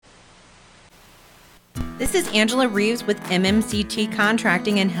This is Angela Reeves with MMCT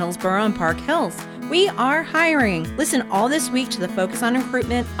Contracting in Hillsborough and Park Hills. We are hiring. Listen all this week to the Focus on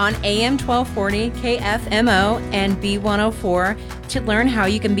Recruitment on AM 1240, KFMO, and B104 to learn how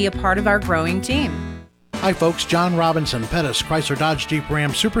you can be a part of our growing team. Hi folks, John Robinson, Pettis, Chrysler Dodge Jeep Ram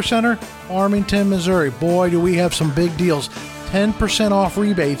Supercenter, Farmington, Missouri. Boy, do we have some big deals. 10% off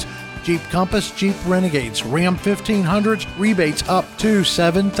rebates. Jeep Compass, Jeep Renegades, Ram 1500s, rebates up to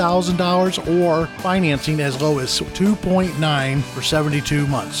 $7,000 or financing as low as 2.9 for 72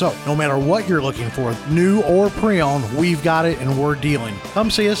 months. So no matter what you're looking for, new or pre-owned, we've got it and we're dealing.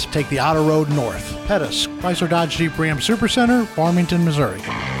 Come see us, take the outer road north. Pettis, Chrysler Dodge Jeep Ram Supercenter, Farmington, Missouri.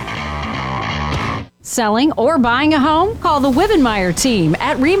 Selling or buying a home? Call the Wibbenmeyer team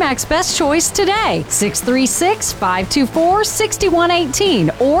at RE/MAX Best Choice today.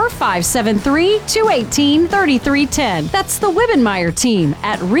 636-524-6118 or 573-218-3310. That's the Wibbenmeyer team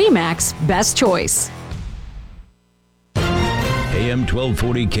at RE/MAX Best Choice. AM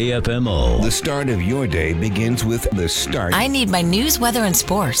 1240 KFMO. The start of your day begins with The Start. I need my news, weather, and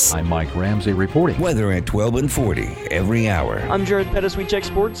sports. I'm Mike Ramsey reporting. Weather at 12 and 40 every hour. I'm Jared Pettis. We check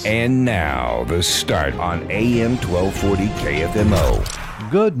sports. And now, The Start on AM 1240 KFMO.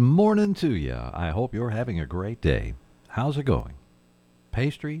 Good morning to you. I hope you're having a great day. How's it going?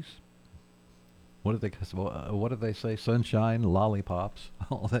 Pastries? What did they say? Sunshine, lollipops,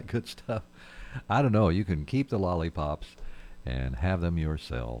 all that good stuff. I don't know. You can keep the lollipops and have them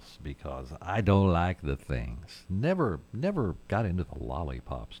yourselves, because I don't like the things. Never got into the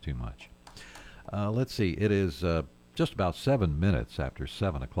lollipops too much. Let's see. It is just about 7 minutes after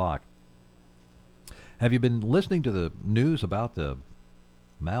 7 o'clock. Have you been listening to the news about the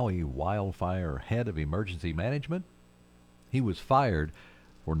Maui wildfire head of emergency management? He was fired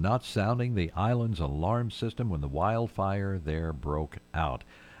for not sounding the island's alarm system when the wildfire there broke out.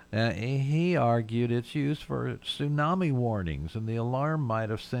 He argued it's used for tsunami warnings, and the alarm might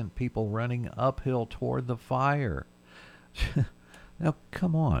have sent people running uphill toward the fire. Now,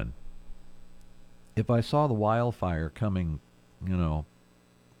 come on. If I saw the wildfire coming,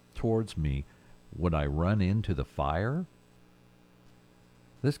 towards me, would I run into the fire?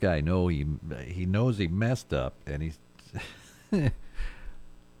 This guy he knows he messed up, and he's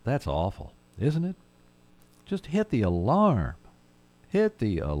that's awful, isn't it? Just hit the alarm. Hit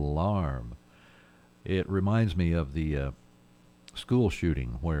the alarm. It reminds me of the school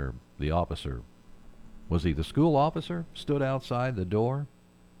shooting where the officer, was he the school officer, stood outside the door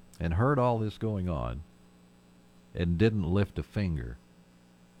and heard all this going on and didn't lift a finger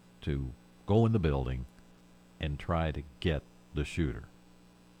to go in the building and try to get the shooter.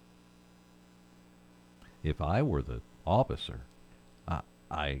 If I were the officer,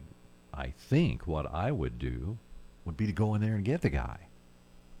 I think what I would do would be to go in there and get the guy.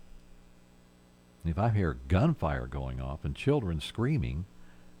 If I hear gunfire going off and children screaming,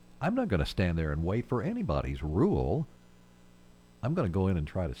 I'm not going to stand there and wait for anybody's rule. I'm going to go in and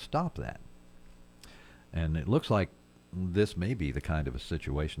try to stop that. And it looks like this may be the kind of a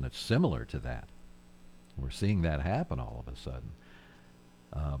situation that's similar to that. We're seeing that happen all of a sudden.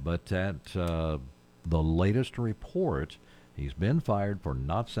 But at the latest report, he's been fired for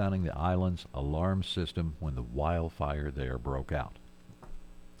not sounding the island's alarm system when the wildfire there broke out.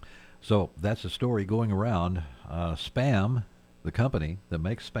 So that's a story going around. Spam, the company that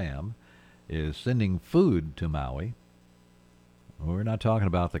makes Spam, is sending food to Maui. We're not talking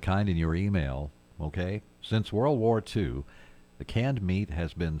about the kind in your email, okay? Since World War II, the canned meat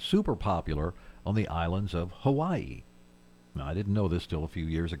has been super popular on the islands of Hawaii. Now, I didn't know this till a few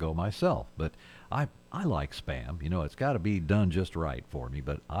years ago myself, but I like Spam. It's got to be done just right for me,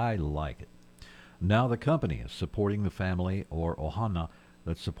 but I like it. Now the company is supporting the family, or ohana,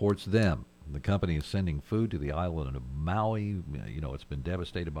 that supports them. The company is sending food to the island of Maui. It's been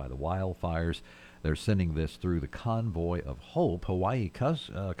devastated by the wildfires. They're sending this through the Convoy of Hope. Hawaii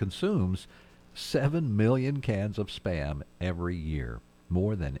consumes 7 million cans of Spam every year,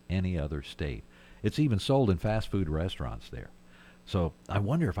 more than any other state. It's even sold in fast food restaurants there. So I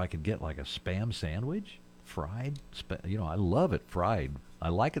wonder if I could get like a Spam sandwich, fried. I love it fried. I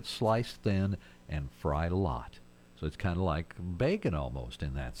like it sliced thin and fried a lot. So it's kind of like bacon almost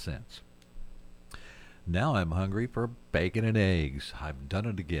in that sense. Now I'm hungry for bacon and eggs. I've done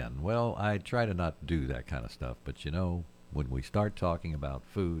it again. Well, I try to not do that kind of stuff, but when we start talking about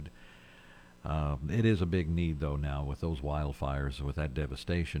food, it is a big need, though, now with those wildfires, with that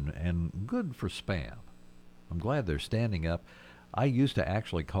devastation, and good for Spam. I'm glad they're standing up. I used to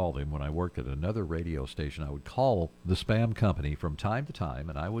actually call them when I worked at another radio station. I would call the Spam company from time to time,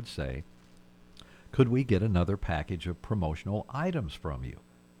 and I would say, could we get another package of promotional items from you?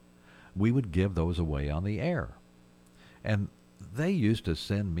 we would give those away on the air. And they used to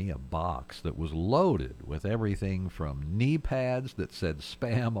send me a box that was loaded with everything from knee pads that said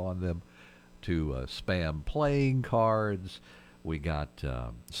spam on them to spam playing cards. We got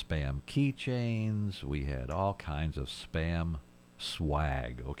spam keychains. We had all kinds of spam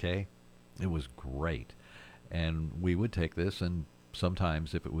swag, okay? It was great. And we would take this, and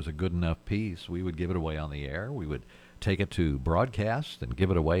sometimes if it was a good enough piece, we would give it away on the air. We would take it to broadcast and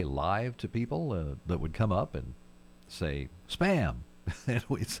give it away live to people that would come up and say, spam. And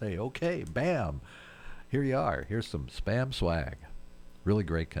we'd say, okay, bam. Here you are. Here's some spam swag. Really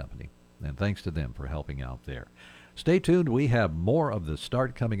great company. And thanks to them for helping out there. Stay tuned. We have more of the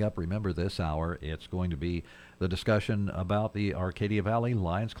start coming up. Remember, this hour, it's going to be the discussion about the Arcadia Valley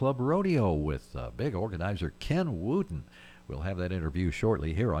Lions Club Rodeo with big organizer Ken Wooten. We'll have that interview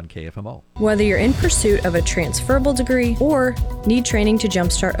shortly here on KFMO. Whether you're in pursuit of a transferable degree or need training to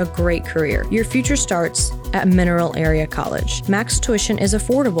jumpstart a great career, your future starts at Mineral Area College. Max tuition is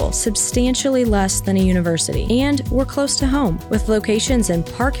affordable, substantially less than a university, and we're close to home with locations in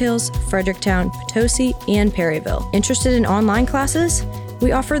Park Hills, Fredericktown, Potosi, and Perryville. Interested in online classes?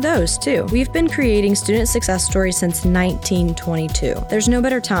 We offer those too. We've been creating student success stories since 1922. There's no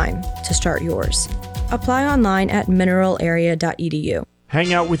better time to start yours. Apply online at mineralarea.edu.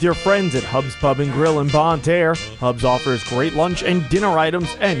 Hang out with your friends at Hub's Pub and Grill in Bonne Terre. Hub's offers great lunch and dinner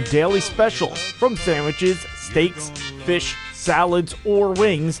items and daily specials. From sandwiches, steaks, fish, salads, or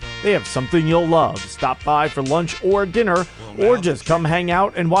wings, they have something you'll love. Stop by for lunch or dinner, or just come hang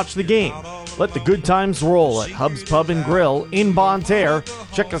out and watch the game. Let the good times roll at Hub's Pub and Grill in Bonne Terre.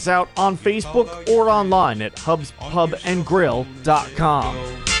 Check us out on Facebook or online at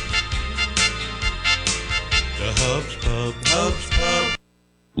hubspubandgrill.com. Hubs Pub.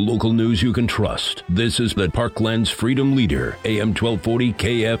 Local news you can trust. This is the Parkland's Freedom Leader, AM 1240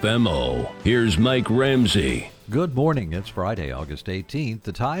 KFMO. Here's Mike Ramsey. Good morning. It's Friday, August 18th.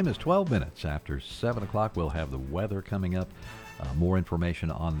 The time is 12 minutes after 7 o'clock. We'll have the weather coming up. More information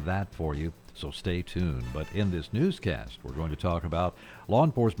on that for you, so stay tuned. But in this newscast, we're going to talk about law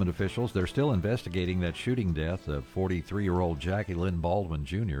enforcement officials. They're still investigating that shooting death of 43-year-old Jackie Lynn Baldwin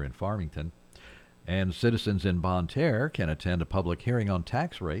Jr. in Farmington. And citizens in Bonne Terre can attend a public hearing on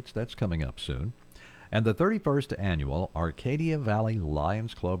tax rates. That's coming up soon. And the 31st annual Arcadia Valley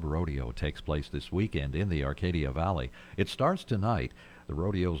Lions Club Rodeo takes place this weekend in the Arcadia Valley. It starts tonight. The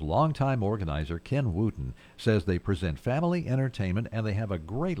rodeo's longtime organizer, Ken Wooten, says they present family entertainment and they have a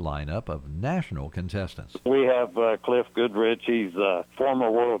great lineup of national contestants. We have Cliff Goodrich. He's a former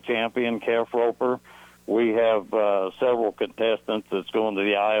world champion, calf roper. We have several contestants that's going to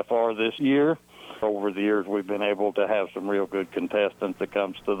the IFR this year. Over the years, we've been able to have some real good contestants that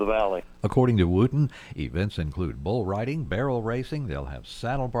comes to the valley. According to Wooten, events include bull riding, barrel racing, they'll have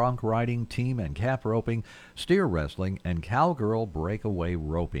saddle bronc riding, team and calf roping, steer wrestling, and cowgirl breakaway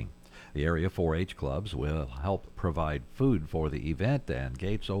roping. The area 4-H clubs will help provide food for the event, and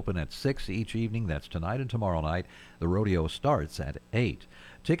gates open at 6 each evening. That's tonight and tomorrow night. The rodeo starts at 8.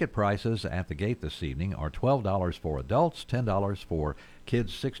 Ticket prices at the gate this evening are $12 for adults, $10 for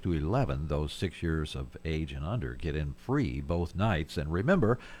kids 6 to 11. Those 6 years of age and under get in free both nights. And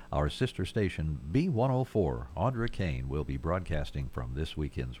remember, our sister station B104, Audra Kane, will be broadcasting from this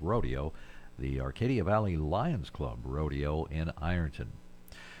weekend's rodeo, the Arcadia Valley Lions Club Rodeo in Ironton.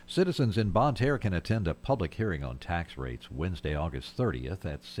 Citizens in Bonne Terre can attend a public hearing on tax rates Wednesday, August 30th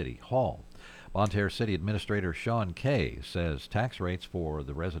at City Hall. Bonne Terre City Administrator Sean Kay says tax rates for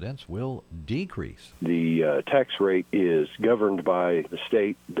the residents will decrease. The tax rate is governed by the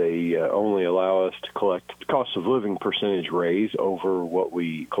state. They only allow us to collect cost of living percentage raise over what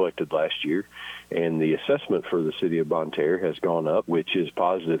we collected last year. And the assessment for the city of Bonne Terre has gone up, which is a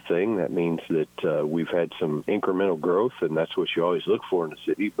positive thing. That means that we've had some incremental growth, and that's what you always look for in a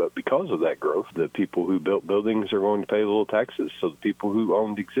city. But because of that growth, the people who built buildings are going to pay a little taxes, so the people who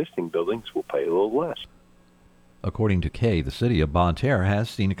owned existing buildings will pay a little less. According to Kay, the city of Bonne Terre has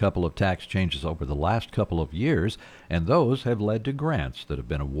seen a couple of tax changes over the last couple of years, and those have led to grants that have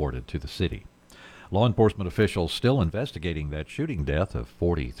been awarded to the city. Law enforcement officials still investigating that shooting death of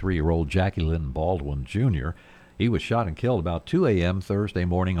 43-year-old Jackie Lynn Baldwin Jr. He was shot and killed about 2 a.m. Thursday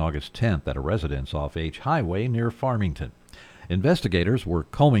morning, August 10th, at a residence off H Highway near Farmington. Investigators were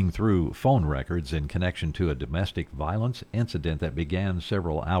combing through phone records in connection to a domestic violence incident that began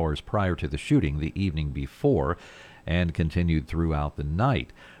several hours prior to the shooting the evening before and continued throughout the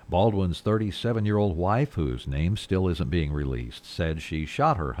night. Baldwin's 37-year-old wife, whose name still isn't being released, said she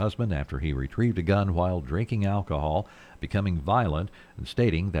shot her husband after he retrieved a gun while drinking alcohol, becoming violent, and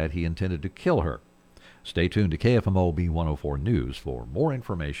stating that he intended to kill her. Stay tuned to KFMO B104 News for more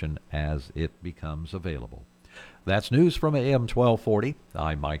information as it becomes available. That's news from AM 1240.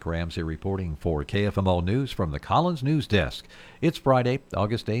 I'm Mike Ramsey reporting for KFMO News from the Collins News Desk. It's Friday,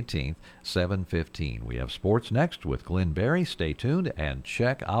 August 18th, 7:15. We have sports next with Glenn Berry. Stay tuned and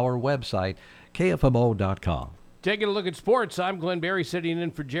check our website, KFMO.com. Taking a look at sports, I'm Glenn Berry sitting in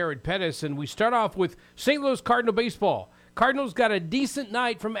for Jared Pettis, and we start off with St. Louis Cardinal baseball. Cardinals got a decent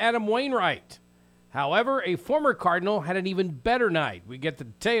night from Adam Wainwright. However, a former Cardinal had an even better night. We get the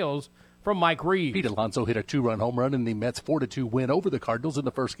details from Mike Reeves. Pete Alonso hit a 2-run home run in the Mets' 4-2 win over the Cardinals in the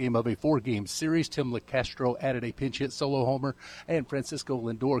first game of a 4-game series. Tim LeCastro added a pinch hit solo homer, and Francisco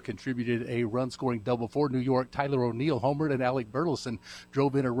Lindor contributed a run-scoring double for New York. Tyler O'Neill homered, and Alec Burleson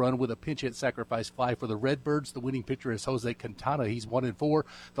drove in a run with a pinch hit sacrifice fly for the Redbirds. The winning pitcher is Jose Quintana. He's 1-4.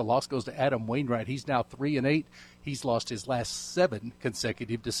 The loss goes to Adam Wainwright. He's now 3-8. He's lost his last 7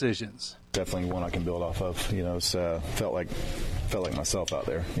 consecutive decisions. Definitely one I can build off of. You know, it's felt like myself out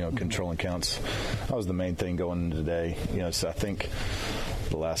there. You know, controlling counts. That was the main thing going into today. You know, so I think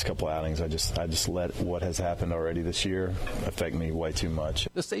the last couple of outings, I just let what has happened already this year affect me way too much.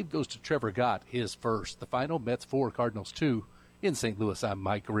 The save goes to Trevor Gott, his first. The final, Mets 4, Cardinals 2. In St. Louis, I'm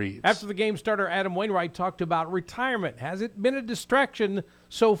Mike Reeves. After the game starter, Adam Wainwright talked about retirement. Has it been a distraction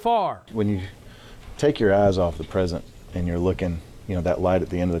so far? When you take your eyes off the present and you're looking, you know, that light at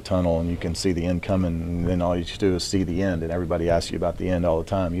the end of the tunnel, and you can see the end coming, and then all you do is see the end, and everybody asks you about the end all the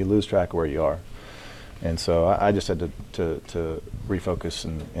time. You lose track of where you are. And so I just had to refocus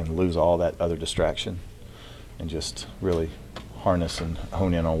and lose all that other distraction and just really harness and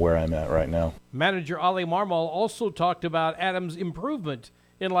hone in on where I'm at right now. Manager Ali Marmol also talked about Adam's improvement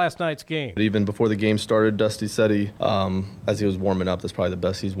in last night's game. Even before the game started, Dusty said as he was warming up, that's probably the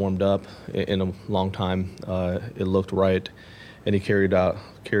best he's warmed up in a long time. It looked right, and he carried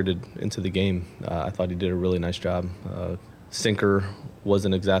it into the game. I thought he did a really nice job. Sinker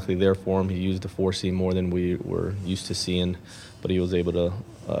wasn't exactly there for him. He used the 4-seam more than we were used to seeing, but he was able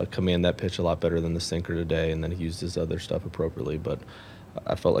to command that pitch a lot better than the sinker today, and then he used his other stuff appropriately. But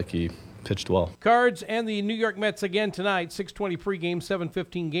I felt like he pitched well. Cards and the New York Mets again tonight, 6:20 pregame,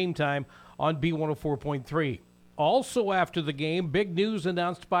 7:15 game time on B104.3. Also after the game, big news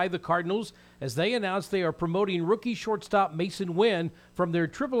announced by the Cardinals as they announced they are promoting rookie shortstop Mason Wynn from their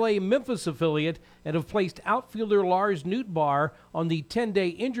AAA Memphis affiliate and have placed outfielder Lars Nootbaar on the 10-day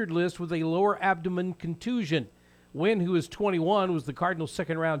injured list with a lower abdomen contusion. Wynn, who is 21, was the Cardinals'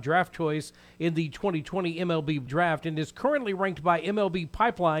 second-round draft choice in the 2020 MLB draft and is currently ranked by MLB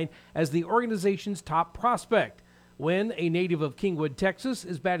Pipeline as the organization's top prospect. Wynn, a native of Kingwood, Texas,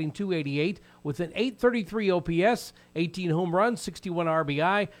 is batting .288 with an .833 OPS, 18 home runs, 61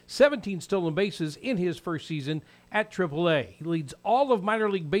 RBI, 17 stolen bases in his first season at AAA. He leads all of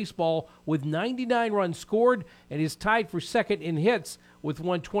minor league baseball with 99 runs scored and is tied for second in hits with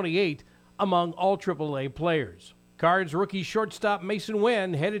 128 among all AAA players. Cards rookie shortstop Mason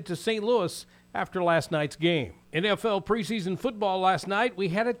Wynn headed to St. Louis after last night's game. NFL preseason football last night, we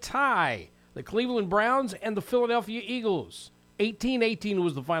had a tie. The Cleveland Browns and the Philadelphia Eagles. 18-18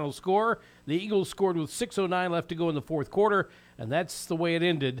 was the final score. The Eagles scored with 6:09 left to go in the fourth quarter, and that's the way it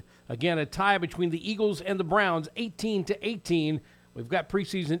ended. Again, a tie between the Eagles and the Browns, 18-18. We've got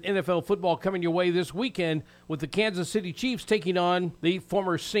preseason NFL football coming your way this weekend with the Kansas City Chiefs taking on the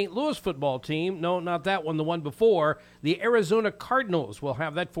former St. Louis football team. No, not that one, the one before. The Arizona Cardinals. We'll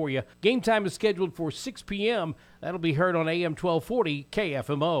have that for you. Game time is scheduled for 6 p.m. That'll be heard on AM 1240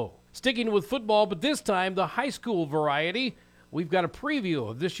 KFMO. Sticking with football, but this time the high school variety. We've got a preview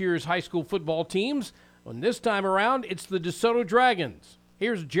of this year's high school football teams. And this time around, it's the DeSoto Dragons.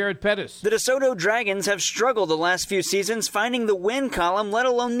 Here's Jared Pettis. The DeSoto Dragons have struggled the last few seasons finding the win column, let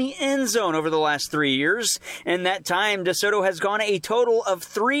alone the end zone over the last 3 years. In that time, DeSoto has gone a total of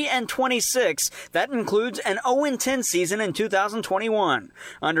 3-26. That includes an 0-10 season in 2021.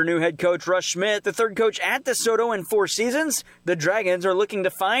 Under new head coach Russ Schmidt, the third coach at DeSoto in 4 seasons, the Dragons are looking to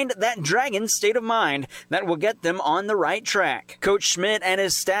find that Dragon state of mind that will get them on the right track. Coach Schmidt and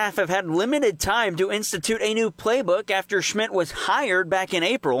his staff have had limited time to institute a new playbook after Schmidt was hired back in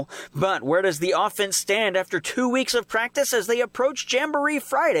April, but where does the offense stand after 2 weeks of practice as they approach Jamboree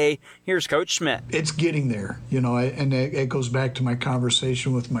Friday? Here's Coach Schmidt. It's getting there, and it goes back to my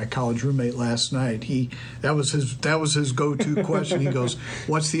conversation with my college roommate last night. That was his go-to question. He goes,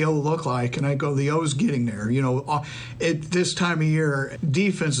 "What's the O look like?" And I go, "The O's getting there." At this time of year,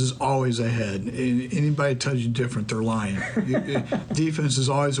 defense is always ahead. Anybody tells you different, they're lying. Defense is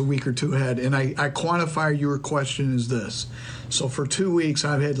always a week or two ahead. And I quantify your question as this. So for 2 weeks, weeks,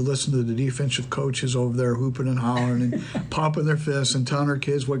 I've had to listen to the defensive coaches over there hooping and hollering and pumping their fists and telling our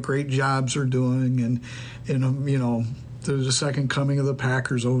kids what great jobs they're doing. And you know, there's a second coming of the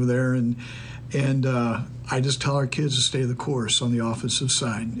Packers over there. And I just tell our kids to stay the course on the offensive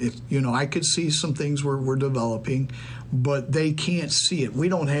side. You know, I could see some things we're developing, but they can't see it. We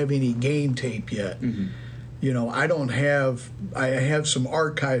don't have any game tape yet. Mm-hmm. You know, I have some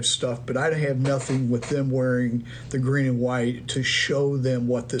archive stuff, but I have nothing with them wearing the green and white to show them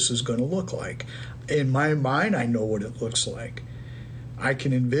what this is going to look like. In my mind, I know what it looks like. I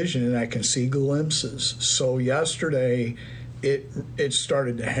can envision it. I can see glimpses. So yesterday, it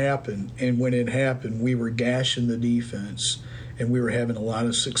started to happen, and when it happened, we were gashing the defense, and we were having a lot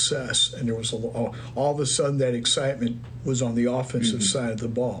of success. And there was all of a sudden that excitement was on the offensive side of the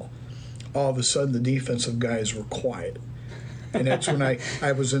ball. All of a sudden, the defensive guys were quiet. And that's when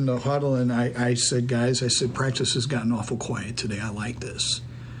I was in the huddle, and I said, guys, practice has gotten awful quiet today. I like this.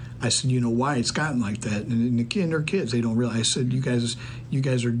 I said, you know why it's gotten like that? And they're kids. They don't realize. I said, you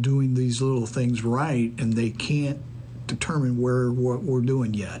guys are doing these little things right, and they can't determine what we're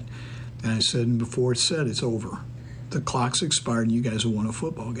doing yet. And I said, and before it's said, it's over. The clock's expired, and you guys have won a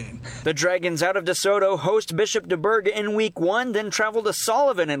football game. The Dragons out of DeSoto host Bishop DuBourg in Week 1, then travel to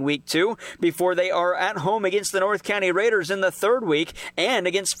Sullivan in Week 2, before they are at home against the North County Raiders in the third week, and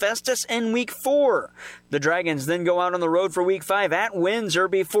against Festus in Week 4. The Dragons then go out on the road for Week 5 at Windsor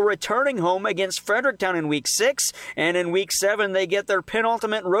before returning home against Fredericktown in Week 6, and in Week 7 they get their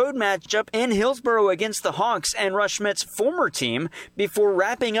penultimate road matchup in Hillsboro against the Hawks and Rush Schmidt's former team, before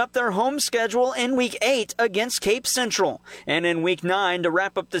wrapping up their home schedule in Week 8 against Cape Central. And in Week 9, to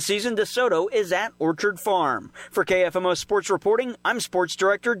wrap up the season, DeSoto is at Orchard Farm. For KFMO Sports Reporting, I'm Sports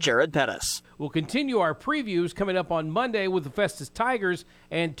Director Jared Pettis. We'll continue our previews coming up on Monday with the Festus Tigers,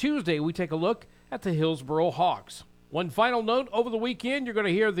 and Tuesday we take a look at the Hillsboro Hawks. One final note, over the weekend you're going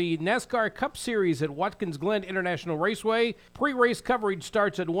to hear the NASCAR Cup Series at Watkins Glen International Raceway. Pre-race coverage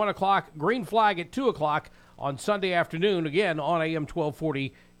starts at 1 o'clock, green flag at 2 o'clock on Sunday afternoon, again on AM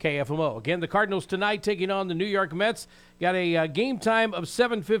 1240 KFMO. Again, the Cardinals tonight taking on the New York Mets. Got a game time of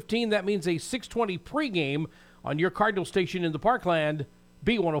 7:15. That means a 6:20 pregame on your Cardinal station in the Parkland,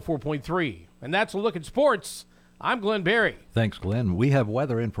 B104.3. And that's a look at sports. I'm Glenn Berry. Thanks, Glenn. We have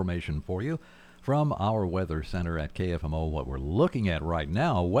weather information for you from our weather center at KFMO. What we're looking at right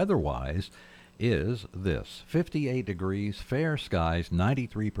now, weather-wise, is this. 58 degrees, fair skies,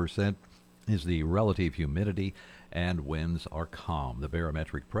 93% is the relative humidity, and winds are calm. The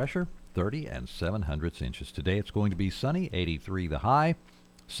barometric pressure, 30 7/100 inches. Today it's going to be sunny, 83 the high.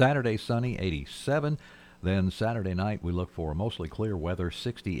 Saturday sunny, 87. Then Saturday night we look for mostly clear weather,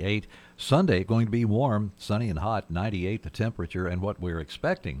 68. Sunday going to be warm, sunny and hot, 98 the temperature. And what we're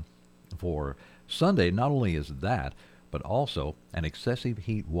expecting for Sunday not only is that, but also an excessive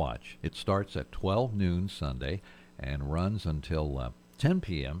heat watch. It starts at 12 noon Sunday and runs until 10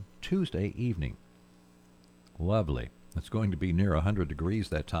 p.m. Tuesday evening. Lovely. It's going to be near 100 degrees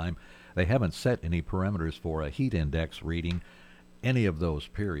that time. They haven't set any parameters for a heat index reading any of those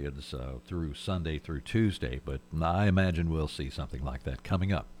periods through Sunday through Tuesday, but I imagine we'll see something like that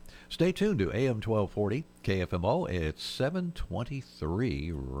coming up. Stay tuned to AM 1240 KFMO. It's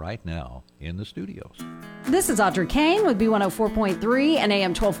 7:23 right now in the studios. This is Audrey Kane with B104.3 and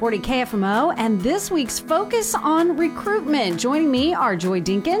AM 1240 KFMO, and this week's Focus on Recruitment. Joining me are Joy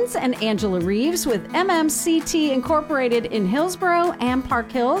Dinkins and Angela Reeves with MMCT Incorporated in Hillsboro and Park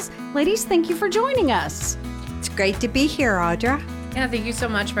Hills. Ladies, thank you for joining us. It's great to be here, Audra. Yeah, thank you so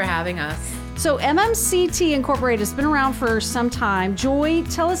much for having us. So MMCT Incorporated has been around for some time. Joy,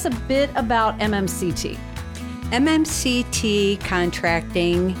 tell us a bit about MMCT. MMCT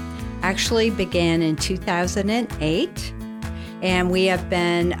contracting actually began in 2008, and we have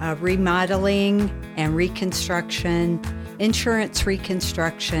been remodeling and reconstruction, insurance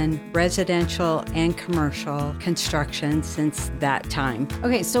reconstruction, residential and commercial construction since that time.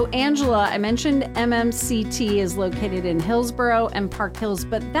 Okay, so Angela, I mentioned MMCT is located in Hillsboro and Park Hills,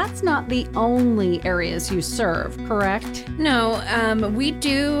 but that's not the only areas you serve, correct? No, we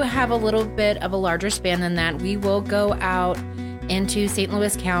do have a little bit of a larger span than that. We will go out into St.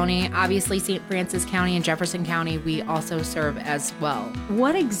 Louis County, obviously St. Francis County and Jefferson County we also serve as well.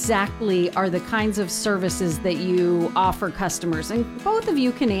 What exactly are the kinds of services that you offer customers? And both of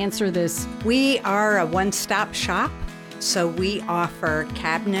you can answer this. We are a one-stop shop, so we offer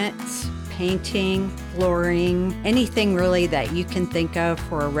cabinets, painting, flooring, anything really that you can think of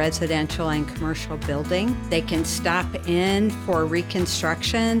for a residential and commercial building. They can stop in for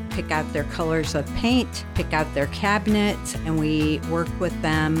reconstruction, pick out their colors of paint, pick out their cabinets, and we work with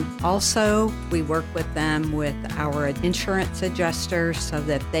them. Also, we work with them with our insurance adjuster so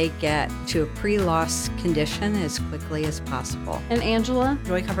that they get to a pre-loss condition as quickly as possible. And Angela?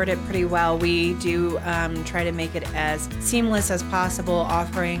 Joy covered it pretty well. We do try to make it as seamless as possible,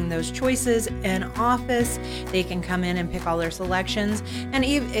 offering those choices in office. They can come in and pick all their selections. And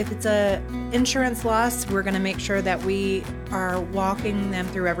if it's a insurance loss, we're going to make sure that we are walking them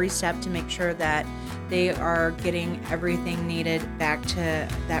through every step to make sure that they are getting everything needed back to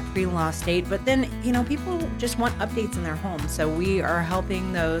that pre-loss state. But then, people just want updates in their home. So we are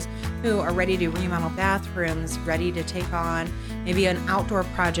helping those who are ready to remodel bathrooms, ready to take on maybe an outdoor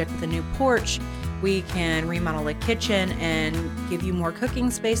project with a new porch. We can remodel a kitchen and give you more cooking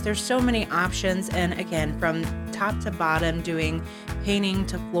space. There's so many options. And again, from top to bottom, doing painting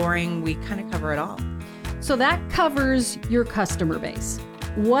to flooring, we kind of cover it all. So that covers your customer base.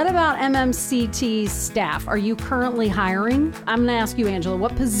 What about MMCT's staff? Are you currently hiring? I'm going to ask you, Angela,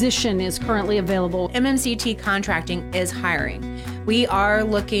 what position is currently available? MMCT Contracting is hiring. We are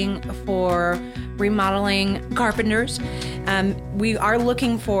looking for remodeling carpenters. We are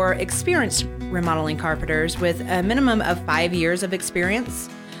looking for experienced remodeling carpenters with a minimum of 5 years of experience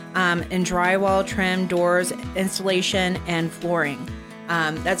in drywall, trim, doors, installation, and flooring.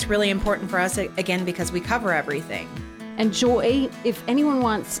 That's really important for us, again, because we cover everything. And Joy, if anyone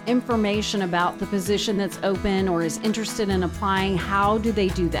wants information about the position that's open or is interested in applying, how do they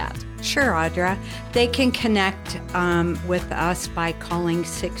do that? Sure, Audra. They can connect with us by calling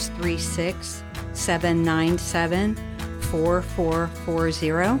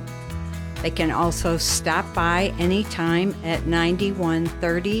 636-797-4440. They can also stop by anytime at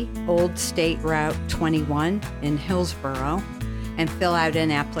 9130 Old State Route 21 in Hillsboro and fill out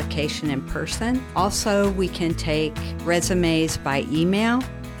an application in person. Also, we can take resumes by email,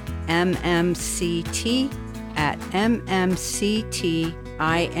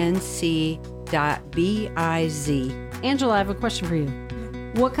 mmct@mmctinc.biz. Angela, I have a question for you.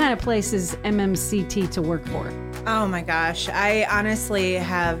 What kind of place is MMCT to work for? Oh my gosh, I honestly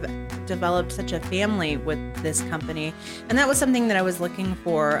have developed such a family with this company, and that was something that I was looking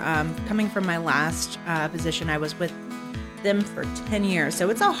for. Coming from my last position, I was with them for 10 years. So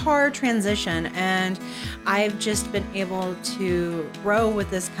it's a hard transition, and I've just been able to grow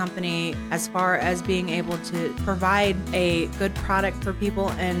with this company as far as being able to provide a good product for people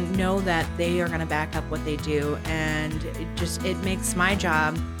and know that they are going to back up what they do. And it makes my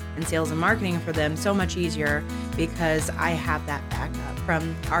job in sales and marketing for them so much easier because I have that backup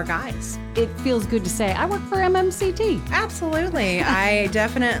from our guys. It feels good to say, I work for MMCT. Absolutely. I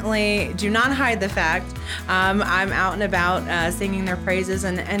definitely do not hide the fact. I'm out and about singing their praises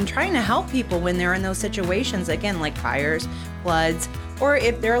and trying to help people when they're in those situations, again, like fires, floods, or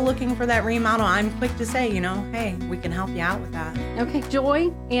if they're looking for that remodel, I'm quick to say, hey, we can help you out with that. Okay,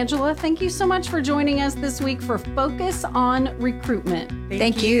 Joy, Angela, thank you so much for joining us this week for Focus on Recruitment.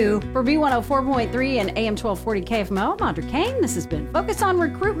 Thank you. For B104.3 and AM 1240 KFMO, I'm Audra Kane. This has been Focus on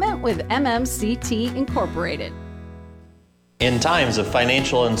Recruitment with MMCT Incorporated. In times of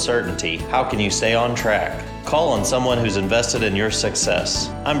financial uncertainty, how can you stay on track? Call on someone who's invested in your success.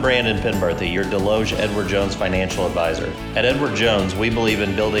 I'm Brandon Penberthy, your Deloge Edward Jones financial advisor. At Edward Jones, we believe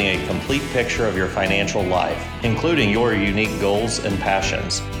in building a complete picture of your financial life, including your unique goals and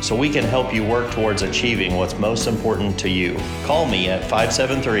passions, so we can help you work towards achieving what's most important to you. Call me at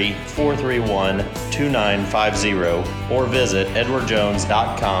 573-431-2950 or visit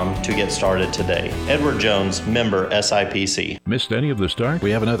edwardjones.com to get started today. Edward Jones, member SIPC. Missed any of the start?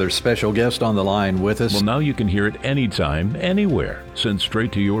 We have another special guest on the line with us. Well, now you can hear it anytime, anywhere, sent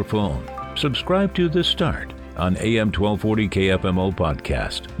straight to your phone. Subscribe to The Start on AM 1240 KFMO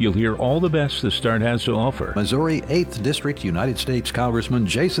podcast. You'll hear all the best The Start has to offer. Missouri 8th District United States Congressman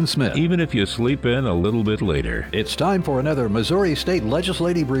Jason Smith. Even if you sleep in a little bit later. It's time for another Missouri State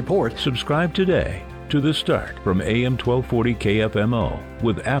Legislative Report. Subscribe today to The Start from AM 1240 KFMO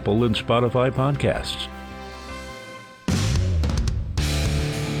with Apple and Spotify podcasts.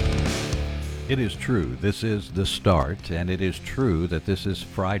 It is true, this is The Start, and it is true that this is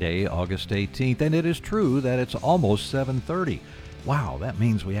Friday, August 18th, and it is true that it's almost 7:30. wow, that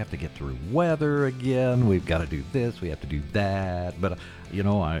means we have to get through weather again. We've got to do this. We have to do that. But,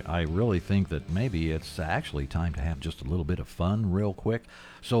 I really think that maybe it's actually time to have just a little bit of fun real quick.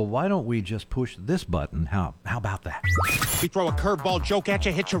 So why don't we just push this button? How about that? We throw a curveball joke at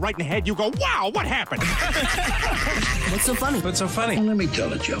you, hit you right in the head. You go, wow, what happened? What's so funny? What's so funny? Well, let me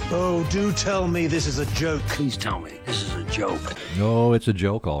tell a joke. Oh, do tell me this is a joke. Please tell me this is a joke. No, it's a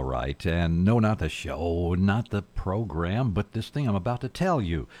joke, all right. And no, not the show, not the program, but this thing I'm about to tell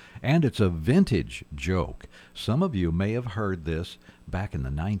you. And it's a vintage joke. Some of you may have heard this back in the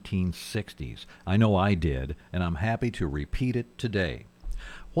 1960s. I know I did, and I'm happy to repeat it today.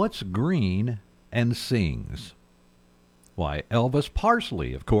 What's green and sings? Why, Elvis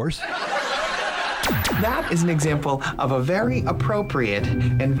Parsley, of course. That is an example of a very appropriate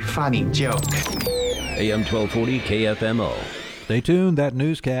and funny joke. AM 1240 KFMO. Stay tuned. That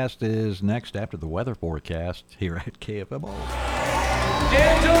newscast is next after the weather forecast here at KFMO.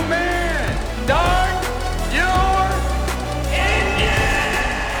 Gentlemen, start your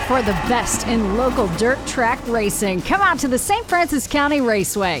engine! For the best in local dirt track racing, come out to the St. Francis County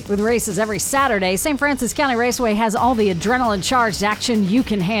Raceway. With races every Saturday, St. Francis County Raceway has all the adrenaline-charged action you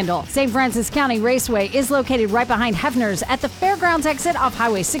can handle. St. Francis County Raceway is located right behind Hefner's at the Fairgrounds exit off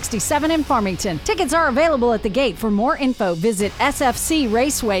Highway 67 in Farmington. Tickets are available at the gate. For more info, visit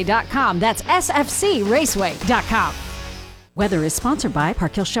sfcraceway.com. That's sfcraceway.com. Weather is sponsored by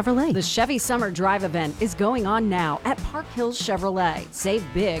Park Hills Chevrolet. The Chevy Summer Drive event is going on now at Park Hills Chevrolet. Save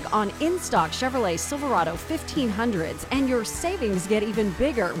big on in-stock Chevrolet Silverado 1500s, and your savings get even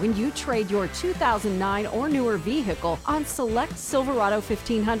bigger when you trade your 2009 or newer vehicle on select Silverado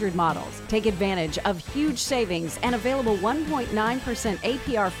 1500 models. Take advantage of huge savings and available 1.9%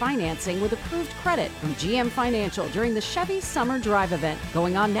 APR financing with approved credit from GM Financial during the Chevy Summer Drive event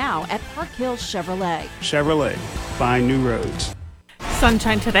going on now at Park Hills Chevrolet. Chevrolet, find new roads.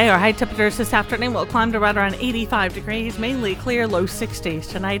 Sunshine today. Our high temperatures this afternoon will climb to right around 85 degrees, mainly clear, low 60s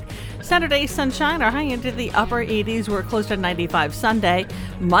tonight. Saturday, sunshine, our high into the upper 80s. We're close to 95 Sunday.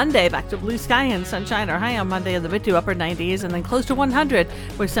 Monday, back to blue sky and sunshine. Our high on Monday in the mid to upper 90s, and then close to 100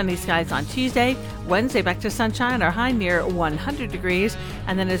 with sunny skies on Tuesday. Wednesday, back to sunshine, our high near 100 degrees.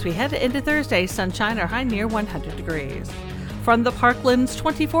 And then as we head into Thursday, sunshine, our high near 100 degrees. From the Parkland's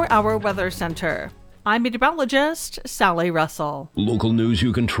 24-hour weather center, I'm meteorologist Sally Russell. Local news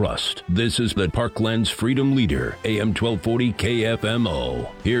you can trust. This is the Parkland's Freedom Leader, AM 1240 KFMO.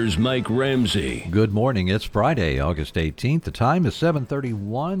 Here's Mike Ramsey. Good morning. It's Friday, August 18th. The time is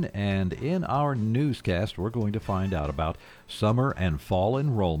 7:31, and in our newscast, we're going to find out about summer and fall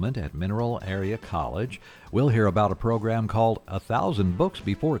enrollment at Mineral Area College. We'll hear about a program called 1,000 Books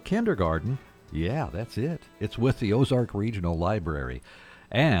Before Kindergarten. Yeah, that's it. It's with the Ozark Regional Library.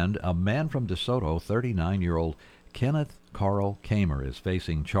 And a man from DeSoto, 39-year-old Kenneth Carl Kamer, is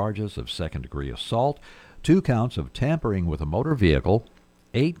facing charges of second-degree assault, 2 counts of tampering with a motor vehicle,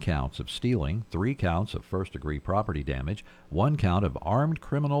 8 counts of stealing, 3 counts of first-degree property damage, 1 count of armed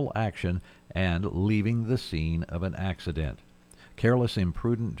criminal action, and leaving the scene of an accident. Careless,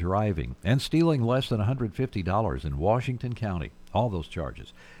 imprudent driving, and stealing less than $150 in Washington County. All those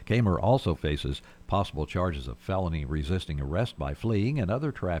charges. Kamer also faces possible charges of felony resisting arrest by fleeing and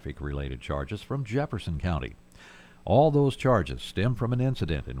other traffic-related charges from Jefferson County. All those charges stem from an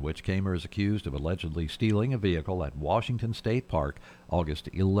incident in which Kamer is accused of allegedly stealing a vehicle at Washington State Park August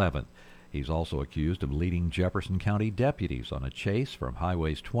 11th. He's also accused of leading Jefferson County deputies on a chase from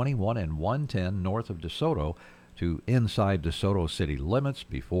Highways 21 and 110 north of DeSoto to inside DeSoto city limits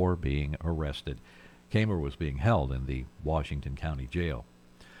before being arrested. Kamer was being held in the Washington County Jail.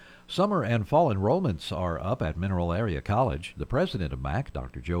 Summer and fall enrollments are up at Mineral Area College. The president of MAC,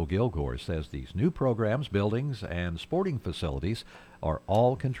 Dr. Joe Gilgore, says these new programs, buildings, and sporting facilities are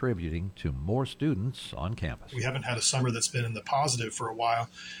all contributing to more students on campus. We haven't had a summer that's been in the positive for a while,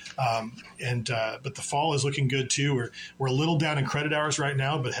 but the fall is looking good too. We're a little down in credit hours right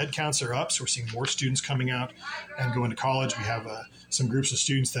now, but head counts are up, so we're seeing more students coming out and going to college. We have some groups of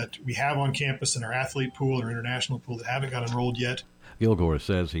students that we have on campus in our athlete pool or international pool that haven't got enrolled yet. Gilgore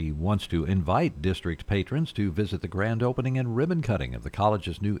says he wants to invite district patrons to visit the grand opening and ribbon cutting of the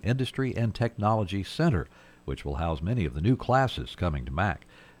college's new Industry and Technology Center, which will house many of the new classes coming to MAC.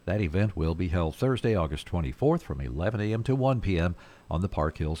 That event will be held Thursday, August 24th from 11 a.m. to 1 p.m. on the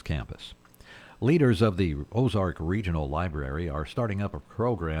Park Hills campus. Leaders of the Ozark Regional Library are starting up a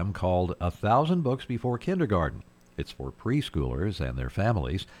program called 1,000 Books Before Kindergarten. It's for preschoolers and their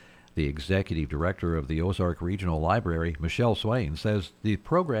families. The executive director of the Ozark Regional Library, Michelle Swain, says the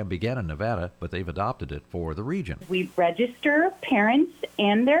program began in Nevada, but they've adopted it for the region. We register parents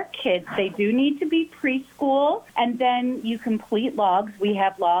and their kids. They do need to be preschool, and then you complete logs. We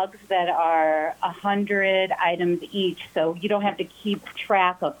have logs that are 100 items each, so you don't have to keep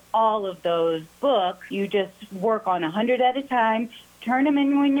track of all of those books. You just work on 100 at a time. Turn them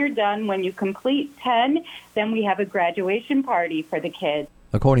in when you're done. When you complete 10, then we have a graduation party for the kids.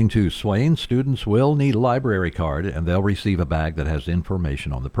 According to Swain, students will need a library card and they'll receive a bag that has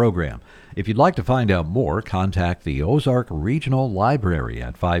information on the program. If you'd like to find out more, contact the Ozark Regional Library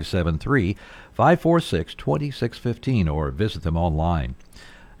at 573-546-2615 or visit them online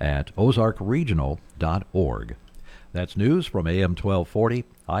at ozarkregional.org. That's news from AM 1240.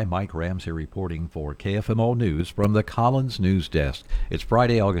 I'm Mike Ramsey reporting for KFMO News from the Collins News Desk. It's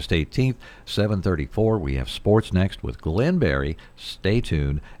Friday, August 18th, 7:34. We have sports next with Glenn Berry. Stay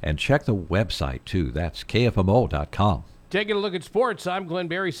tuned and check the website, too. That's KFMO.com. Taking a look at sports, I'm Glenn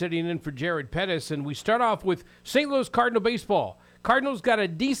Berry sitting in for Jared Pettis, and we start off with St. Louis Cardinal baseball. Cardinals got a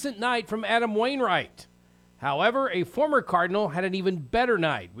decent night from Adam Wainwright. However, a former Cardinal had an even better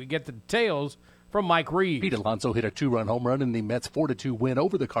night. We get the details from Mike Reeves. Pete Alonso hit a 2-run home run in the Mets' 4-2 win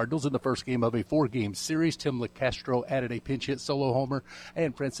over the Cardinals in the first game of a 4-game series. Tim LeCastro added a pinch hit solo homer,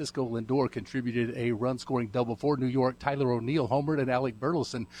 and Francisco Lindor contributed a run-scoring double for New York. Tyler O'Neill homered, and Alec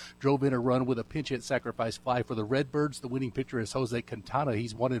Burleson drove in a run with a pinch hit sacrifice fly for the Redbirds. The winning pitcher is Jose Quintana.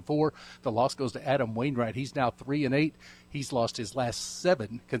 He's 1-4. The loss goes to Adam Wainwright. He's now 3-8. He's lost his last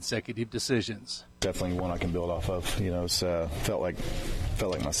 7 consecutive decisions. Definitely one I can build off of. It's felt like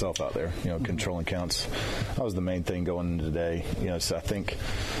myself out there. Controlling counts. That was the main thing going into today. So I think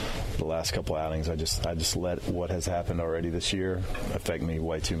the last couple outings, I just let what has happened already this year affect me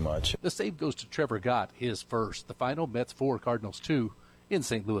way too much. The save goes to Trevor Gott, his first. The final, Mets 4, Cardinals 2. In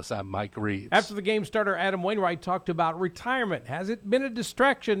St. Louis, I'm Mike Reeves. After the game starter, Adam Wainwright talked about retirement. Has it been a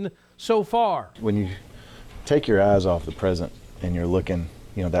distraction so far? When you take your eyes off the present and you're looking,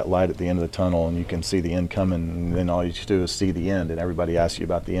 that light at the end of the tunnel, and you can see the end coming, and then all you do is see the end, and everybody asks you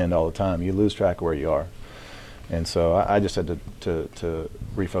about the end all the time. You lose track of where you are. And so I just had to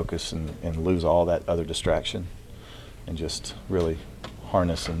refocus and lose all that other distraction and just really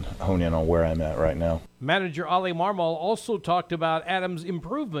harness and hone in on where I'm at right now. Manager Ali Marmol also talked about Adam's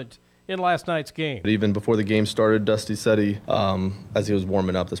improvement in last night's game. Even before the game started, Dusty said as he was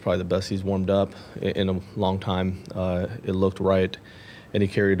warming up, that's probably the best he's warmed up in a long time. It looked right, and he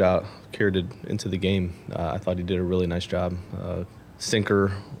carried it into the game. I thought he did a really nice job.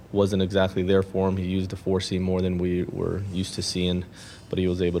 Sinker wasn't exactly there for him. He used the 4-seam more than we were used to seeing, but he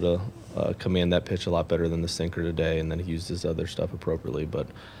was able to command that pitch a lot better than the sinker today, and then he used his other stuff appropriately. But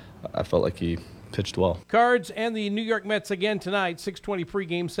I felt like he pitched well. Cards and the New York Mets again tonight, 6:20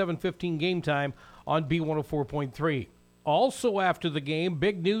 pregame, 7:15 game time on B104.3. Also after the game,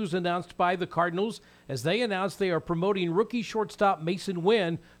 big news announced by the Cardinals as they announced they are promoting rookie shortstop Mason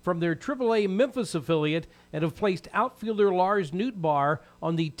Wynn from their AAA Memphis affiliate and have placed outfielder Lars Nootbaar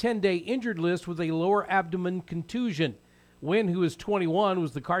on the 10-day injured list with a lower abdomen contusion. Wynn, who is 21,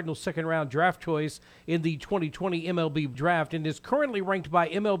 was the Cardinals' second-round draft choice in the 2020 MLB draft and is currently ranked by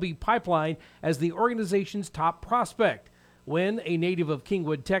MLB Pipeline as the organization's top prospect. Wynn, a native of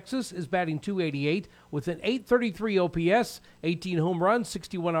Kingwood, Texas, is batting .288 with an .833 OPS, 18 home runs,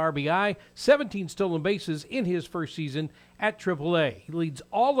 61 RBI, 17 stolen bases in his first season at AAA. He leads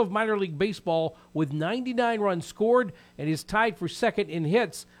all of minor league baseball with 99 runs scored and is tied for second in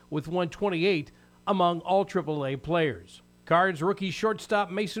hits with 128 among all AAA players. Cards rookie shortstop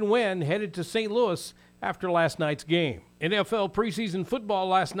Mason Wynn headed to St. Louis after last night's game. NFL preseason football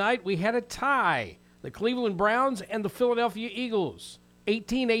last night, we had a tie. The Cleveland Browns and the Philadelphia Eagles.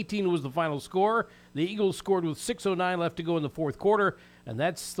 18-18 was the final score. The Eagles scored with 6:09 left to go in the fourth quarter, and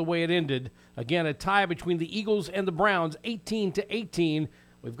that's the way it ended. Again, a tie between the Eagles and the Browns, 18-18.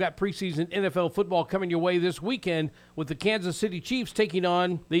 We've got preseason NFL football coming your way this weekend with the Kansas City Chiefs taking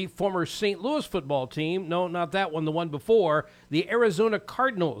on the former St. Louis football team. No, not that one, the one before. The Arizona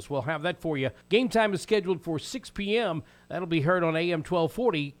Cardinals. We'll have that for you. Game time is scheduled for 6 p.m. That'll be heard on AM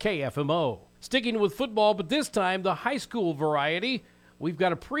 1240 KFMO. Sticking with football, but this time the high school variety. We've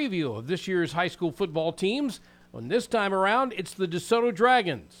got a preview of this year's high school football teams. And this time around, it's the DeSoto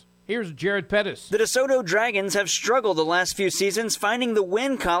Dragons. Here's Jared Pettis. The DeSoto Dragons have struggled the last few seasons finding the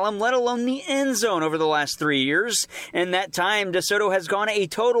win column, let alone the end zone over the last 3 years. In that time, DeSoto has gone a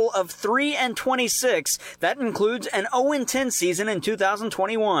total of 3-26. That includes an 0-10 season in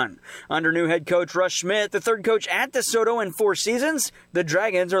 2021. Under new head coach Russ Schmidt, the third coach at DeSoto in 4 seasons, the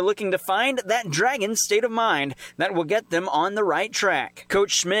Dragons are looking to find that Dragon state of mind that will get them on the right track.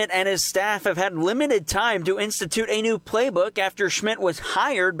 Coach Schmidt and his staff have had limited time to institute a new playbook after Schmidt was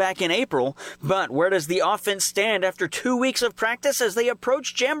hired back in April, but where does the offense stand after 2 weeks of practice as they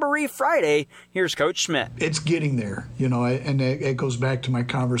approach Jamboree Friday? Here's Coach Schmidt. It's getting there, and it goes back to my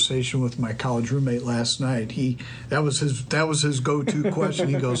conversation with my college roommate last night. That was his go-to question.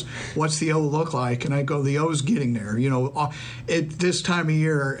 He goes, "What's the O look like?" And I go, "The O's getting there." At this time of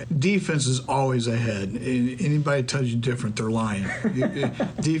year, defense is always ahead. Anybody tells you different, they're lying.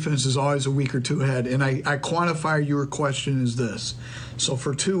 Defense is always a week or two ahead. And I quantify your question as this. So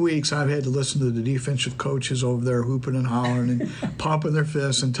for 2 weeks, I've had to listen to the defensive coaches over there hooping and hollering and pumping their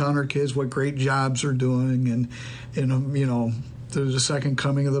fists and telling our kids what great jobs they're doing. And there's a second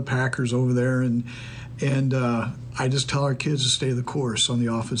coming of the Packers over there. And I just tell our kids to stay the course on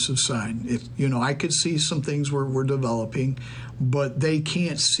the offensive side. I could see some things we're developing, but they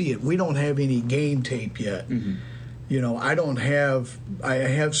can't see it. We don't have any game tape yet. Mm-hmm. I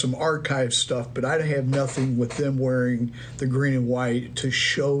have some archive stuff, but I have nothing with them wearing the green and white to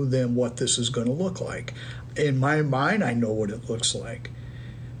show them what this is going to look like. In my mind, I know what it looks like.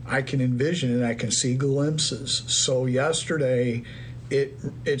 I can envision it. I can see glimpses. So yesterday,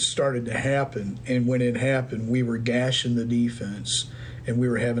 it started to happen, and when it happened, we were gashing the defense, and we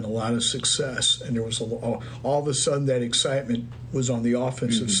were having a lot of success. And there was all of a sudden that excitement was on the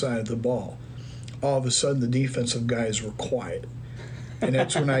offensive side of the ball. All of a sudden, the defensive guys were quiet. And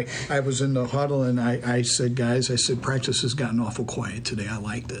that's when I was in the huddle, and I said, guys, practice has gotten awful quiet today. I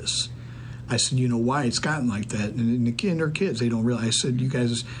like this. I said, why it's gotten like that? And they're kids. They don't realize. I said, you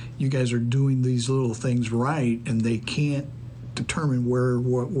guys are doing these little things right, and they can't determine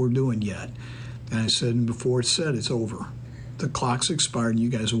what we're doing yet. And I said, and before it's said, it's over. The clock's expired, and you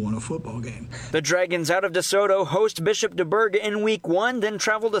guys have won a football game. The Dragons out of DeSoto host Bishop DuBourg in Week 1, then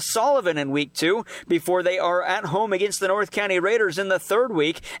travel to Sullivan in Week 2, before they are at home against the North County Raiders in the third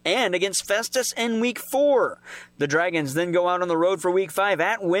week, and against Festus in Week 4. The Dragons then go out on the road for Week 5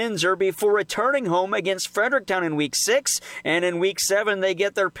 at Windsor before returning home against Fredericktown in Week 6, and in Week 7 they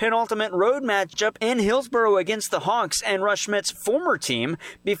get their penultimate road matchup in Hillsboro against the Hawks and Russ Schmidt's former team,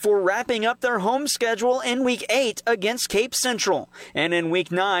 before wrapping up their home schedule in Week 8 against Cape Central. And in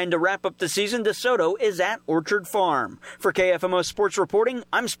Week 9, to wrap up the season, DeSoto is at Orchard Farm. For KFMO Sports Reporting,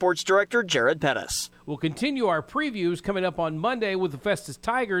 I'm Sports Director Jared Pettis. We'll continue our previews coming up on Monday with the Festus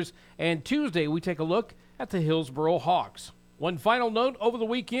Tigers, and Tuesday we take a look at the Hillsboro Hawks. One final note, over the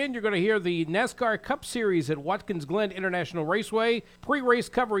weekend you're going to hear the NASCAR Cup Series at Watkins Glen International Raceway. Pre-race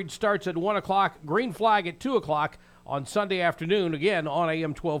coverage starts at 1 o'clock, green flag at 2 o'clock on Sunday afternoon, again on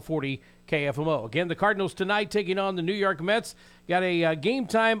AM 1240 KFMO. Again, the Cardinals tonight taking on the New York Mets. Got a game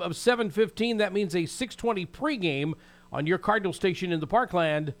time of 7:15. That means a 6:20 pregame on your Cardinal station in the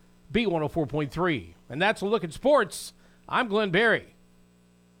Parkland, B104.3. And that's a look at sports. I'm Glenn Berry.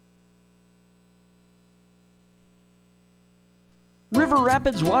 River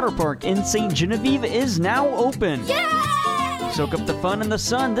Rapids Water Park in St. Genevieve is now open. Soak up the fun in the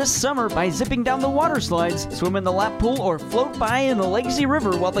sun this summer by zipping down the water slides, swim in the lap pool, or float by in the lazy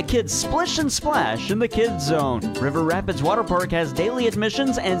river while the kids splish and splash in the kids zone. River Rapids Water Park has daily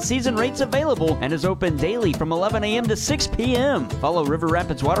admissions and season rates available and is open daily from 11 a.m. to 6 p.m. Follow River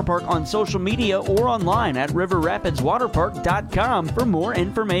Rapids Water Park on social media or online at riverrapidswaterpark.com for more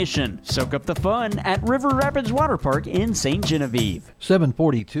information. Soak up the fun at River Rapids Water Park in St. Genevieve.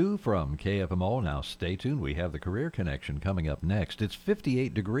 7:42 from KFMO. Now stay tuned. We have the Career Connection coming up next. It's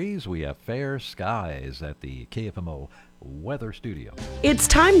 58 degrees. We have fair skies at the KFMO Weather Studio. It's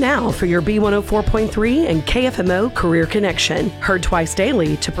time now for your B104.3 and KFMO Career Connection, heard twice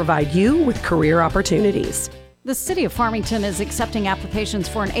daily to provide you with career opportunities. The City of Farmington is accepting applications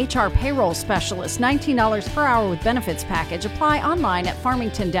for an HR payroll specialist, $19 per hour with benefits package. Apply online at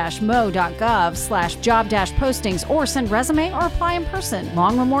farmington-mo.gov/job-postings or send resume or apply in person.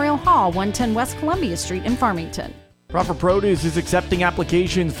 Long Memorial Hall, 110 West Columbia Street in Farmington. Proper Produce is accepting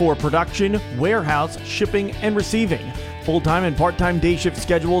applications for production, warehouse, shipping, and receiving. Full-time and part-time day shift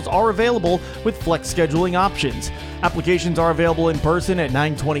schedules are available with flex scheduling options. Applications are available in person at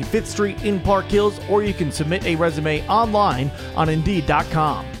 920 5th Street in Park Hills, or you can submit a resume online on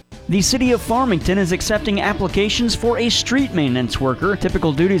Indeed.com. The City of Farmington is accepting applications for a street maintenance worker.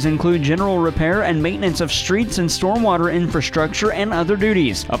 Typical duties include general repair and maintenance of streets and stormwater infrastructure and other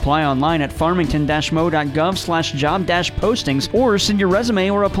duties. Apply online at farmington-mo.gov/job-postings or send your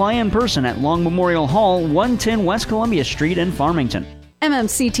resume or apply in person at Long Memorial Hall, 110 West Columbia Street in Farmington.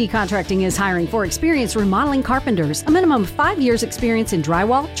 MMCT Contracting is hiring for experienced remodeling carpenters. A minimum of 5 years experience in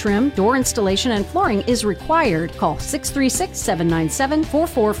drywall, trim, door installation, and flooring is required. Call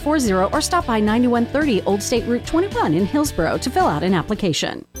 636-797-4440 or stop by 9130 Old State Route 21 in Hillsborough to fill out an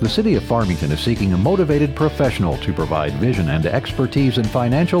application. The City of Farmington is seeking a motivated professional to provide vision and expertise in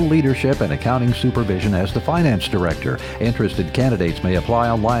financial leadership and accounting supervision as the finance director. Interested candidates may apply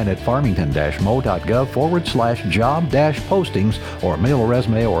online at farmington-mo.gov/job-postings or mail a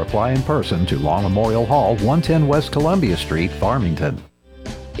resume or apply in person to Long Memorial Hall, 110 West Columbia Street, Farmington.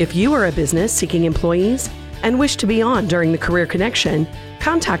 If you are a business seeking employees and wish to be on during the Career Connection,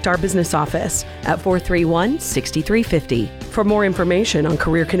 contact our business office at 431-6350. For more information on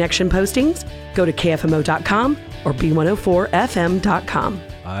Career Connection postings, go to KFMO.com or B104FM.com.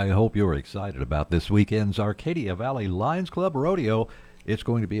 I hope you're excited about this weekend's Arcadia Valley Lions Club Rodeo. It's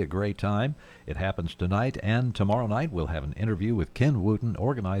going to be a great time. It happens tonight and tomorrow night. We'll have an interview with Ken Wooten,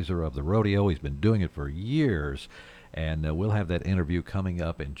 organizer of the rodeo. He's been doing it for years. And we'll have that interview coming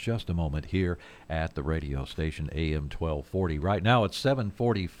up in just a moment here at the radio station AM 1240. Right now it's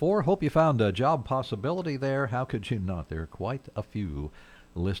 7:44. Hope you found a job possibility there. How could you not? There are quite a few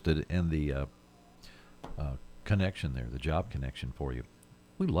listed in the connection there, the job connection for you.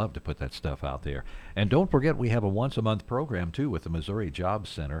 We love to put that stuff out there. And don't forget, we have a once-a-month program, too, with the Missouri Jobs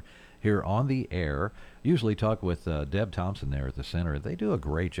Center here on the air. Usually talk with Deb Thompson there at the center. They do a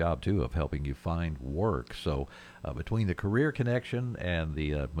great job, too, of helping you find work. So between the Career Connection and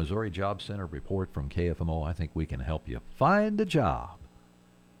the Missouri Jobs Center report from KFMO, I think we can help you find a job.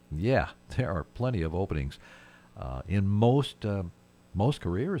 Yeah, there are plenty of openings in most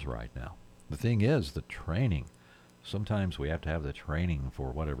careers right now. The thing is, the training. Sometimes we have to have the training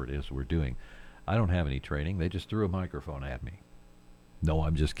for whatever it is we're doing. I don't have any training. They just threw a microphone at me. No,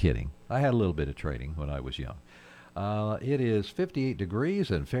 I'm just kidding. I had a little bit of training when I was young. It is 58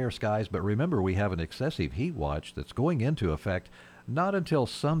 degrees and fair skies, but remember we have an excessive heat watch that's going into effect not until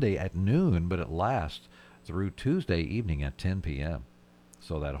Sunday at noon, but it lasts through Tuesday evening at 10 p.m.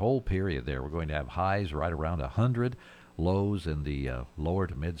 So that whole period there, we're going to have highs right around 100, lows in the lower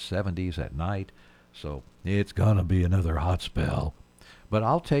to mid-70s at night. So it's going to be another hot spell. But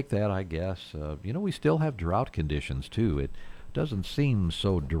I'll take that, I guess. We still have drought conditions, too. It doesn't seem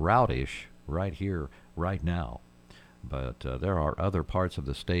so droughtish right here, right now. But there are other parts of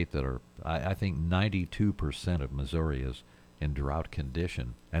the state that are, I think 92% of Missouri is in drought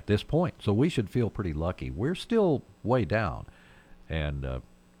condition at this point. So we should feel pretty lucky. We're still way down. And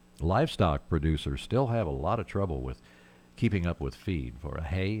livestock producers still have a lot of trouble with keeping up with feed for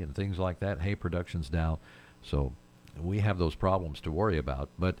hay and things like that. Hay production's down, so we have those problems to worry about.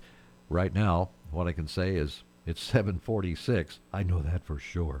 But right now, what I can say is it's 7:46. I know that for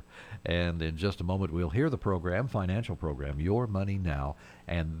sure. And in just a moment, we'll hear the program, financial program, Your Money Now.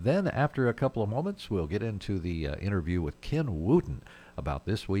 And then after a couple of moments, we'll get into the interview with Ken Wooten about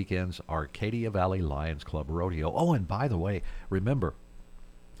this weekend's Arcadia Valley Lions Club Rodeo. Oh, and by the way, remember,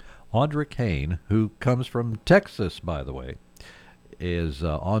 Audra Kane, who comes from Texas, by the way, is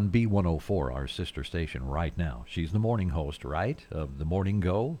on B104, our sister station, right now. She's the morning host, right, of the Morning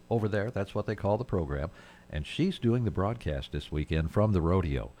Go over there. That's what they call the program. And she's doing the broadcast this weekend from the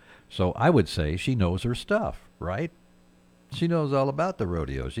rodeo. So I would say she knows her stuff, right? She knows all about the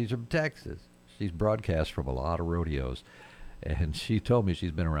rodeo. She's from Texas. She's broadcast from a lot of rodeos. And she told me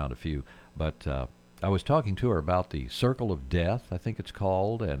she's been around a few. But I was talking to her about the Circle of Death, I think it's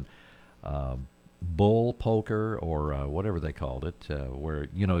called, and bull poker or whatever they called it, where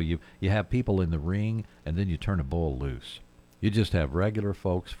you have people in the ring and then you turn a bull loose. You just have regular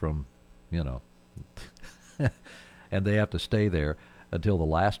folks from, and they have to stay there until the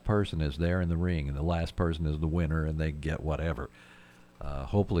last person is there in the ring, and the last person is the winner, and they get whatever.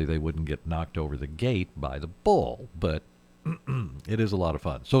 Hopefully they wouldn't get knocked over the gate by the bull, but it is a lot of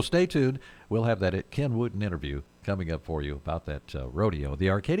fun. So stay tuned. We'll have that Ken Wooten interview coming up for you about that rodeo.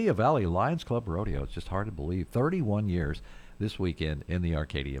 The Arcadia Valley Lions Club Rodeo. It's just hard to believe. 31 years. this weekend in the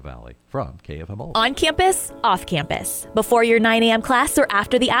Arcadia Valley. From KFMO. On campus, off campus, before your 9 a.m. class or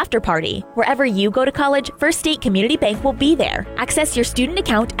after the after party. Wherever you go to college, First State Community Bank will be there. Access your student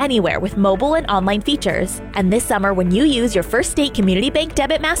account anywhere with mobile and online features. And this summer, when you use your First State Community Bank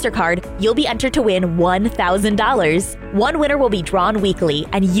Debit MasterCard, you'll be entered to win $1,000. One winner will be drawn weekly,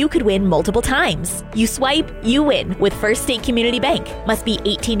 and you could win multiple times. You swipe, you win with First State Community Bank. Must be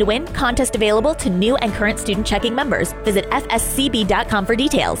 18 to win. Contest available to new and current student checking members. Visit fscb.com for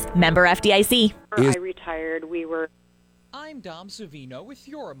details. Member FDIC. I retired. I'm Dom Savino with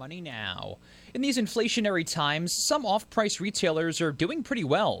Your Money Now. In these inflationary times, some off-price retailers are doing pretty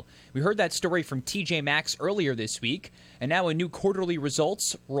well. We heard that story from TJ Maxx earlier this week, and now in new quarterly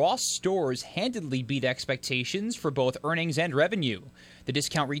results, Ross Stores handedly beat expectations for both earnings and revenue. The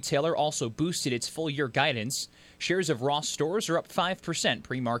discount retailer also boosted its full-year guidance. Shares of Ross Stores are up 5%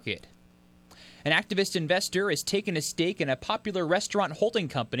 pre-market. An activist investor has taken a stake in a popular restaurant holding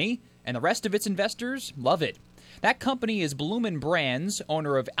company, and the rest of its investors love it. That company is Bloomin' Brands,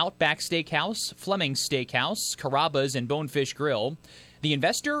 owner of Outback Steakhouse, Fleming's Steakhouse, Carrabba's, and Bonefish Grill. The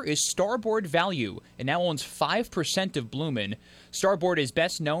investor is Starboard Value and now owns 5% of Bloomin'. Starboard is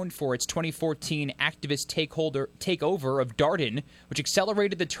best known for its 2014 activist takeover of Darden, which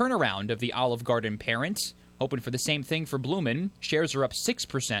accelerated the turnaround of the Olive Garden parent. Hoping for the same thing for Bloomin'. Shares are up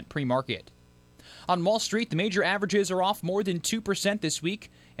 6% pre-market. On Wall Street, the major averages are off more than 2% this week,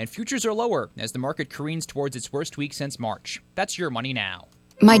 and futures are lower as the market careens towards its worst week since March. That's Your Money Now.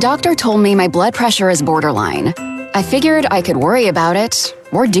 My doctor told me my blood pressure is borderline. I figured I could worry about it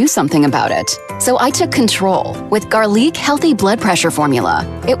or do something about it. So I took control with Garlic Healthy Blood Pressure Formula.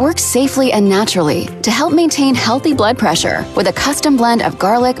 It works safely and naturally to help maintain healthy blood pressure with a custom blend of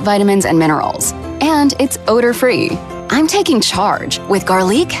garlic, vitamins, and minerals. And it's odor-free. I'm taking charge with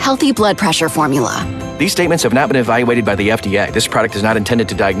Garlic Healthy Blood Pressure Formula. These statements have not been evaluated by the FDA. This product is not intended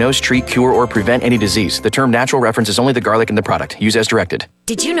to diagnose, treat, cure, or prevent any disease. The term natural references only the garlic in the product. Use as directed.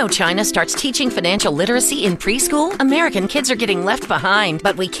 Did you know China starts teaching financial literacy in preschool? American kids are getting left behind,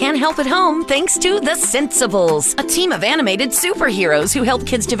 but we can help at home thanks to The Sensibles, a team of animated superheroes who help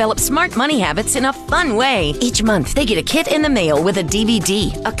kids develop smart money habits in a fun way. Each month, they get a kit in the mail with a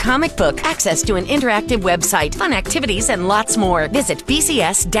DVD, a comic book, access to an interactive website, fun activities, and lots more. Visit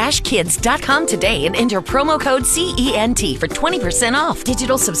bcs-kids.com today and enter promo code CENT for 20% off.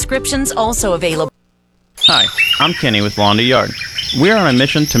 Digital subscriptions also available. Hi, I'm Kenny with Lawn to Yard. We're on a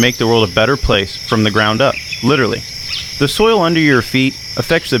mission to make the world a better place from the ground up, literally. The soil under your feet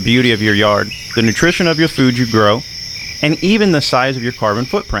affects the beauty of your yard, the nutrition of your food you grow, and even the size of your carbon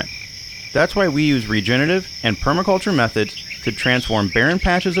footprint. That's why we use regenerative and permaculture methods to transform barren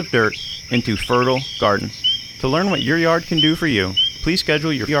patches of dirt into fertile gardens. To learn what your yard can do for you, please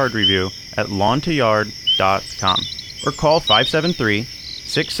schedule your yard review at lawntoyard.com or call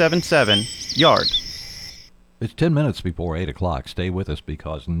 573-677-YARD. It's 10 minutes before 8 o'clock. Stay with us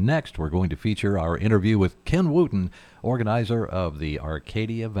because next we're going to feature our interview with Ken Wooten, organizer of the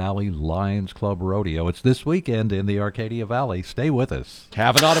Arcadia Valley Lions Club Rodeo. It's this weekend in the Arcadia Valley. Stay with us.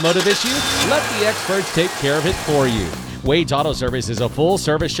 Have an automotive issue? Let the experts take care of it for you. Wade's Auto Service is a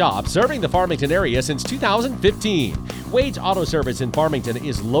full-service shop serving the Farmington area since 2015. Wade's Auto Service in Farmington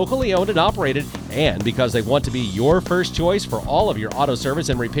is locally owned and operated, and because they want to be your first choice for all of your auto service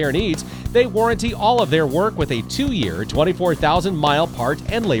and repair needs, they warranty all of their work with a 2-year, 24,000-mile part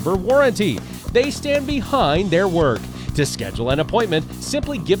and labor warranty. They stand behind their work. To schedule an appointment,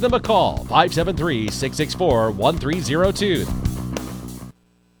 simply give them a call, 573-664-1302.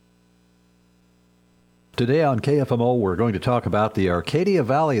 Today on KFMO, we're going to talk about the Arcadia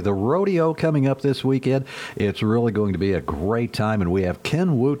Valley, the rodeo coming up this weekend. It's really going to be a great time, and we have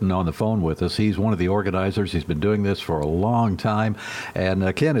Ken Wooten on the phone with us. He's one of the organizers. He's been doing this for a long time.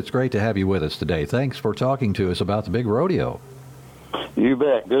 And Ken, it's great to have you with us today. Thanks for talking to us about the big rodeo. You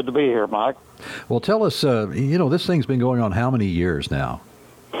bet. Good to be here, Mike. Well, tell us, this thing's been going on how many years now?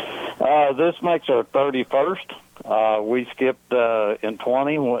 This makes our 31st. We skipped in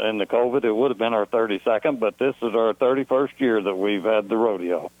 20 in the COVID. It would have been our 32nd, but this is our 31st year that we've had the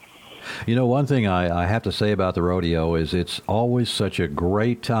rodeo. You know, one thing I have to say about the rodeo is it's always such a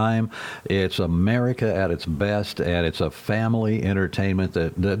great time. It's America at its best, and it's a family entertainment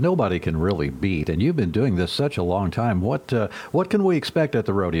that nobody can really beat. And you've been doing this such a long time. What can we expect at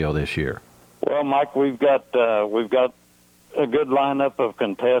the rodeo this year? Well, Mike, we've got a good lineup of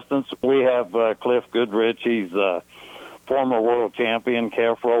contestants. We have Cliff Goodrich. He's a former world champion,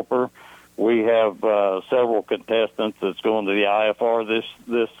 calf roper. We have several contestants that's going to the IFR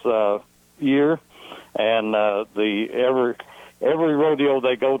this year, and the every rodeo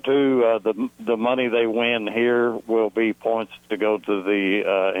they go to, the money they win here will be points to go to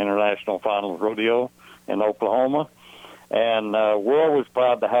the International Finals Rodeo in Oklahoma. And we're always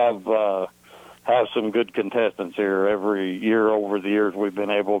proud to have some good contestants here. Every year over the years, we've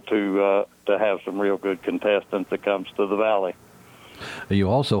been able to have some real good contestants that comes to the Valley. You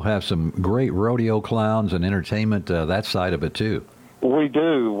also have some great rodeo clowns and entertainment, that side of it too. We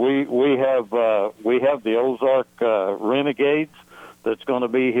do. We have the Ozark Renegades that's going to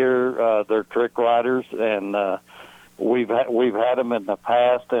be here. They're trick riders, and we've had them in the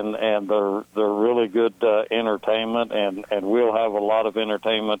past, and they're really good entertainment, and we'll have a lot of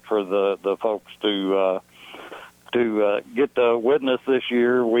entertainment for the folks to get to witness this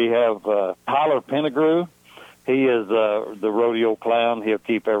year. We have Tyler Penegrew. He is the rodeo clown. He'll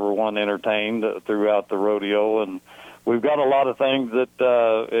keep everyone entertained throughout the rodeo, and we've got a lot of things that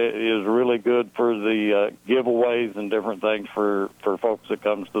is really good for the giveaways and different things for folks that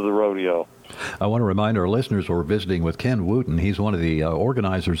comes to the rodeo. I want to remind our listeners we're visiting with Ken Wooten. He's one of the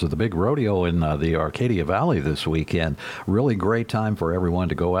organizers of the big rodeo in the Arcadia Valley this weekend. Really great time for everyone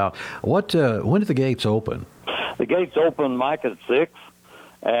to go out. When do the gates open? The gates open, Mike, at 6,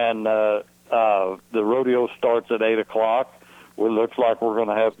 and the rodeo starts at 8 o'clock. It looks like we're going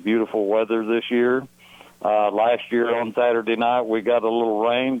to have beautiful weather this year. Last year on Saturday night we got a little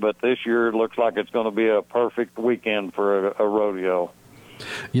rain, but this year it looks like it's going to be a perfect weekend for a rodeo.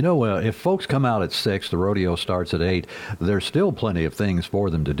 You know, if folks come out at 6, the rodeo starts at 8, there's still plenty of things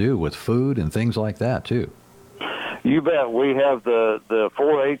for them to do with food and things like that, too. You bet. We have the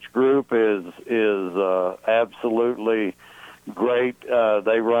 4-H group is absolutely great.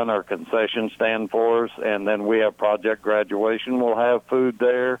 They run our concession stand for us, and then we have Project Graduation. We'll have food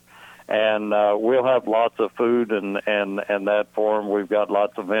there, and we'll have lots of food and that for them. We've got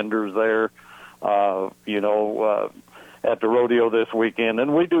lots of vendors there. At the rodeo this weekend,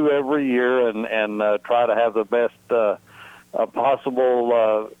 and we do every year and try to have the best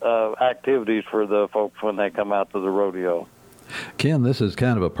possible activities for the folks when they come out to the rodeo. Ken, this is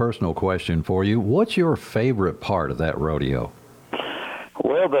kind of a personal question for you. What's your favorite part of that rodeo?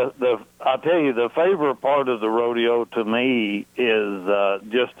 Well, I'll tell you, the favorite part of the rodeo to me is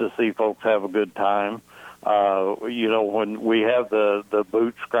just to see folks have a good time. When we have the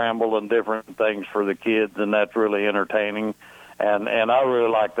boot scramble and different things for the kids, and that's really entertaining. And I really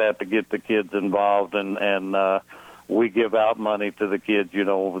like that, to get the kids involved, and we give out money to the kids,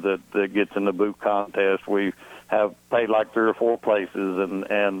 that gets in the boot contest. We have paid like 3 or 4 places,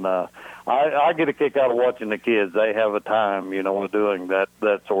 and I get a kick out of watching the kids. They have a time, doing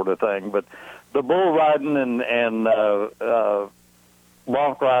that sort of thing. But the bull riding and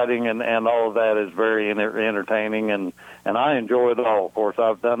bronc riding and all of that is very entertaining, and I enjoy it all. Of course,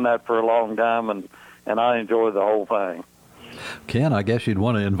 I've done that for a long time, and I enjoy the whole thing. Ken, I guess you'd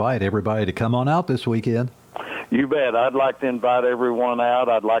want to invite everybody to come on out this weekend. You bet. I'd like to invite everyone out.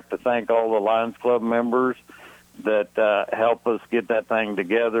 I'd like to thank all the Lions Club members that help us get that thing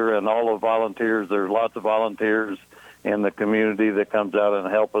together, and all the volunteers. There's lots of volunteers in the community that comes out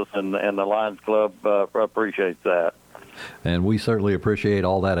and help us, and the Lions Club appreciates that. And we certainly appreciate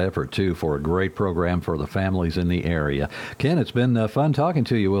all that effort, too, for a great program for the families in the area. Ken, it's been fun talking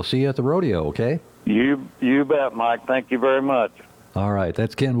to you. We'll see you at the rodeo, okay? You bet, Mike. Thank you very much. All right,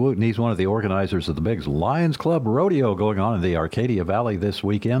 that's Ken Wooten. He's one of the organizers of the big Lions Club Rodeo going on in the Arcadia Valley this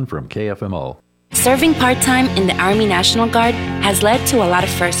weekend from KFMO. Serving part-time in the Army National Guard has led to a lot of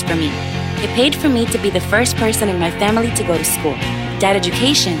firsts for me. It paid for me to be the first person in my family to go to school. That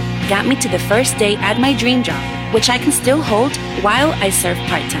education got me to the first day at my dream job, which I can still hold while I serve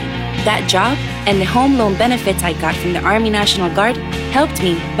part-time. That job and the home loan benefits I got from the Army National Guard helped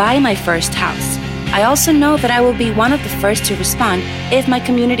me buy my first house. I also know that I will be one of the first to respond if my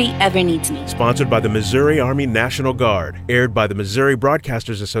community ever needs me. Sponsored by the Missouri Army National Guard. Aired by the Missouri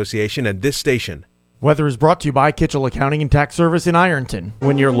Broadcasters Association and this station. Weather is brought to you by Kitchell Accounting and Tax Service in Ironton.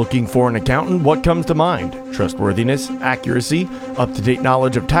 When you're looking for an accountant, what comes to mind? Trustworthiness, accuracy, up-to-date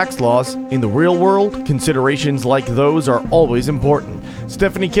knowledge of tax laws. In the real world, considerations like those are always important.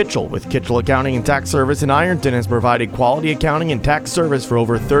 Stephanie Kitchell with Kitchell Accounting and Tax Service in Ironton has provided quality accounting and tax service for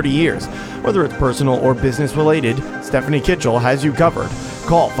over 30 years. Whether it's personal or business related, Stephanie Kitchell has you covered.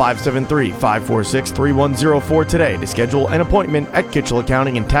 Call 573-546-3104 today to schedule an appointment at Kitchell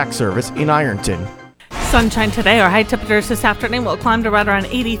Accounting and Tax Service in Ironton. Sunshine today. Our high temperatures this afternoon will climb to right around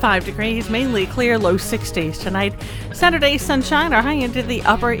 85 degrees, mainly clear, low 60s tonight. Saturday, sunshine, our high into the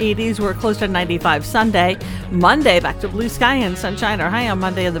upper 80s. We're close to 95 Sunday. Monday, back to blue sky and sunshine. Our high on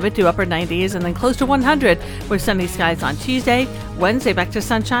Monday in the mid to upper 90s, and then close to 100 with sunny skies on Tuesday. Wednesday, back to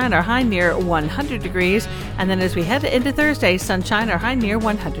sunshine, our high near 100 degrees. And then as we head into Thursday, sunshine, our high near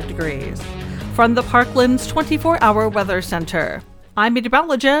 100 degrees. From the Parkland's 24-hour Weather Center, I'm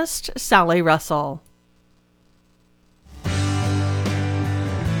meteorologist Sally Russell.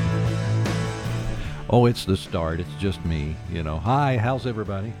 Oh, it's the start. It's just me. Hi, how's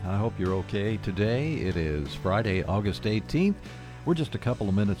everybody? I hope you're okay. Today, it is Friday, August 18th. We're just a couple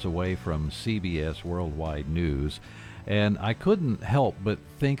of minutes away from CBS Worldwide News. And I couldn't help but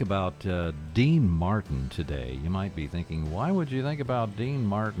think about Dean Martin today. You might be thinking, why would you think about Dean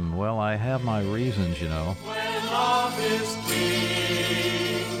Martin? Well, I have my reasons, When love is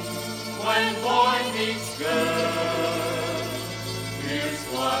king, when boy meets girl, here's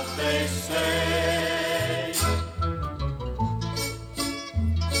what they say.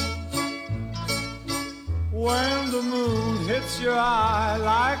 When the moon hits your eye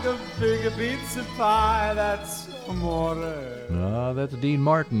like a big pizza pie, that's amore. That's Dean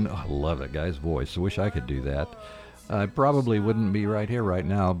Martin. Oh, I love that guy's voice. I wish I could do that. I probably wouldn't be right here right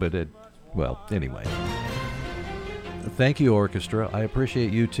now, but anyway. Thank you, orchestra. I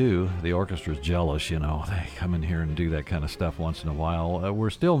appreciate you, too. The orchestra's jealous, They come in here and do that kind of stuff once in a while. We're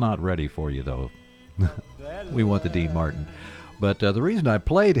still not ready for you, though. We want the Dean Martin. But the reason I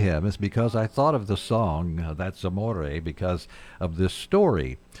played him is because I thought of the song, That's Amore, because of this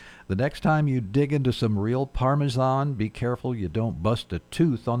story. The next time you dig into some real Parmesan, be careful you don't bust a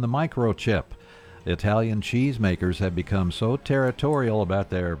tooth on the microchip. Italian cheesemakers have become so territorial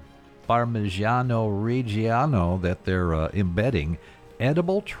about their Parmigiano Reggiano that they're embedding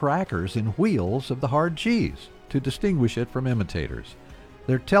edible trackers in wheels of the hard cheese to distinguish it from imitators.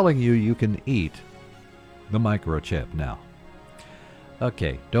 They're telling you can eat the microchip now.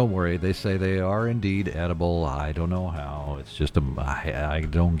 Okay, don't worry. They say they are indeed edible. I don't know how. It's just I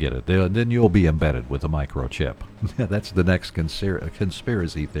don't get it. Then you'll be embedded with a microchip. That's the next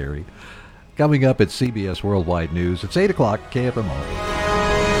conspiracy theory. Coming up at CBS Worldwide News, it's 8 o'clock, KFMO.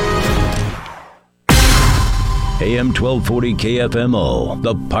 AM 1240 KFMO,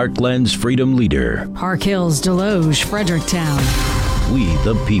 the Parkland's freedom leader. Park Hills, Deloge, Fredericktown. We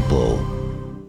the people.